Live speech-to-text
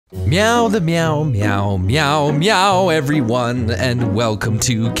Meow the meow, meow, meow, meow, everyone, and welcome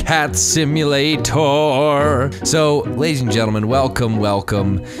to Cat Simulator. So, ladies and gentlemen,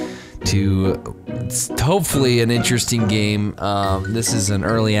 welcome to hopefully an interesting game. This is an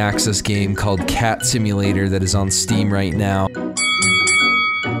early access game called Cat Simulator that is on Steam right now.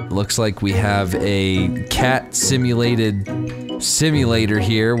 Looks like we have a cat simulator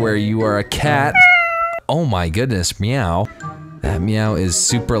here where you are a cat. Oh my goodness, meow. That meow is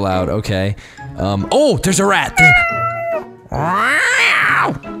super loud, okay. Oh, there's a rat!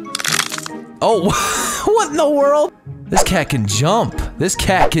 Oh, what in the world? This cat can jump! This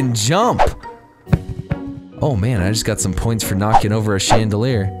cat can jump! Oh man, I just got some points for knocking over a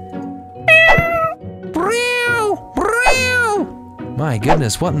chandelier. My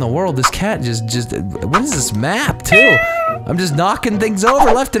goodness, what in the world? This cat what is this map, too? I'm just knocking things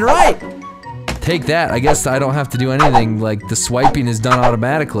over left and right! Take that, I guess I don't have to do anything, like the swiping is done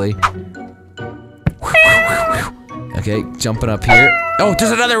automatically. Okay, jumping up here. Oh, there's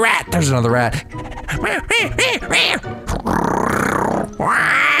another rat! There's another rat!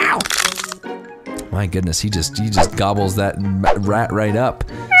 My goodness, he just gobbles that rat right up.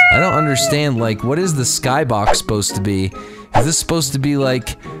 I don't understand, like, what is the skybox supposed to be? Is this supposed to be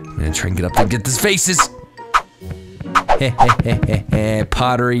like... I'm gonna try and get up there and get his faces!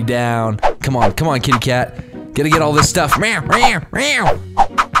 Pottery down. Come on, kitty cat. Gotta get all this stuff. Meow, meow, meow.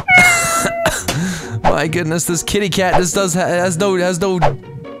 My goodness, this kitty cat just has no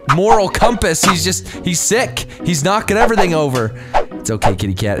moral compass. He's sick. He's knocking everything over. It's okay,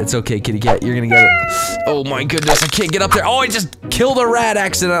 kitty cat. It's okay, kitty cat. You're gonna get it. Oh my goodness, I can't get up there. Oh, I just killed a rat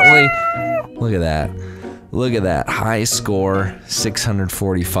accidentally. Look at that. Look at that. High score,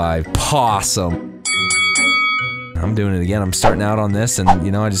 645. Possum. I'm doing it again. I'm starting out on this, and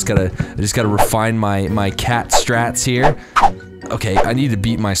you know, I just gotta refine my cat strats here. Okay, I need to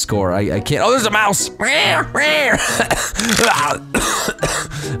beat my score. I can't. Oh, there's a mouse!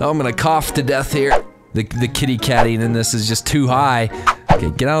 Oh, I'm gonna cough to death here. The kitty catting in this is just too high. Okay,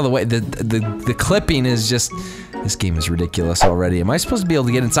 get out of the way. The clipping is just. This game is ridiculous already. Am I supposed to be able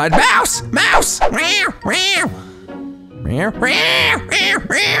to get inside? Mouse! Mouse!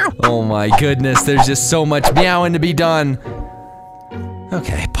 Oh my goodness, there's just so much meowing to be done.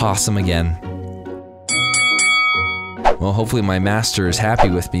 Okay, possum again. Well, hopefully my master is happy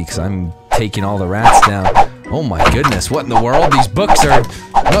with me because I'm taking all the rats down. Oh my goodness, what in the world? These books are...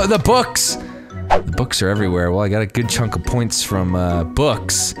 Oh, the books! The books are everywhere. Well, I got a good chunk of points from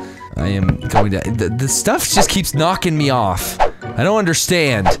books. I am going to... The stuff just keeps knocking me off. I don't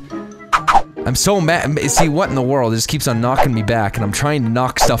understand. I'm so mad. See, what in the world? It just keeps on knocking me back, and I'm trying to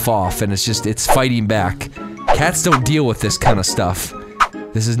knock stuff off, and it's fighting back. Cats don't deal with this kind of stuff.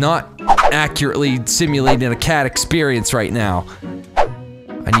 This is not accurately simulating a cat experience right now.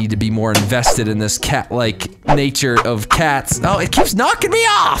 I need to be more invested in this cat-like nature of cats. Oh, it keeps knocking me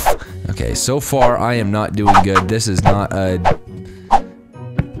off! Okay, so far I am not doing good. This is not a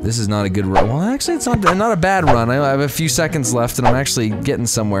good run. Well, actually, it's not a bad run. I have a few seconds left, and I'm actually getting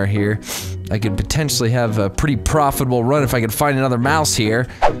somewhere here. I could potentially have a pretty profitable run if I could find another mouse here.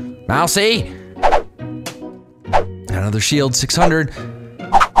 Mousey! Another shield, 600.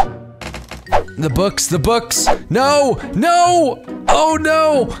 The books! No! No! Oh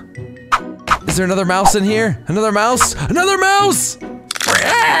no! Is there another mouse in here? Another mouse? Another mouse!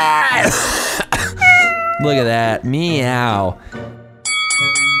 Look at that. Meow.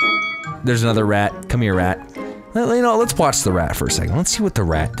 There's another rat. Come here, rat. You know, let's watch the rat for a second. Let's see what the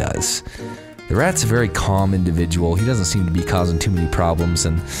rat does. The rat's a very calm individual. He doesn't seem to be causing too many problems,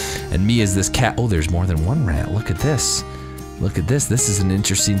 and me as this cat. Oh, there's more than one rat. Look at this. Look at this. This is an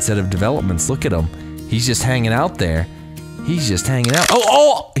interesting set of developments. Look at him. He's just hanging out there. He's just hanging out.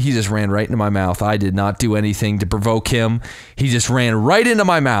 Oh! He just ran right into my mouth. I did not do anything to provoke him. He just ran right into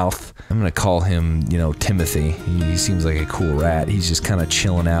my mouth. I'm gonna call him, you know, Timothy. He seems like a cool rat. He's just kind of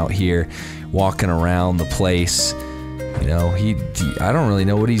chilling out here, walking around the place. You know, I don't really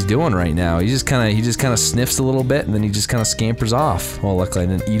know what he's doing right now. He just kind of sniffs a little bit, and then he just kind of scampers off. Well, luckily I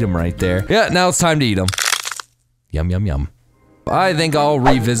didn't eat him right there. Yeah, now it's time to eat him. Yum, yum, yum. I think I'll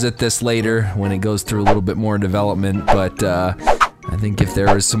revisit this later when it goes through a little bit more development, but I think if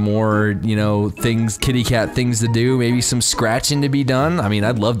there is some more, you know, kitty cat things to do, maybe some scratching to be done. I mean,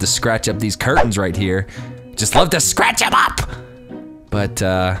 I'd love to scratch up these curtains right here. Just love to scratch them up! But,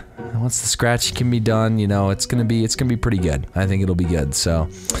 once the scratch can be done, you know, it's gonna be pretty good. I think it'll be good, so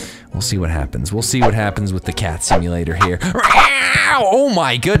we'll see what happens. We'll see what happens with the cat simulator here. Oh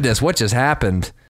my goodness, what just happened?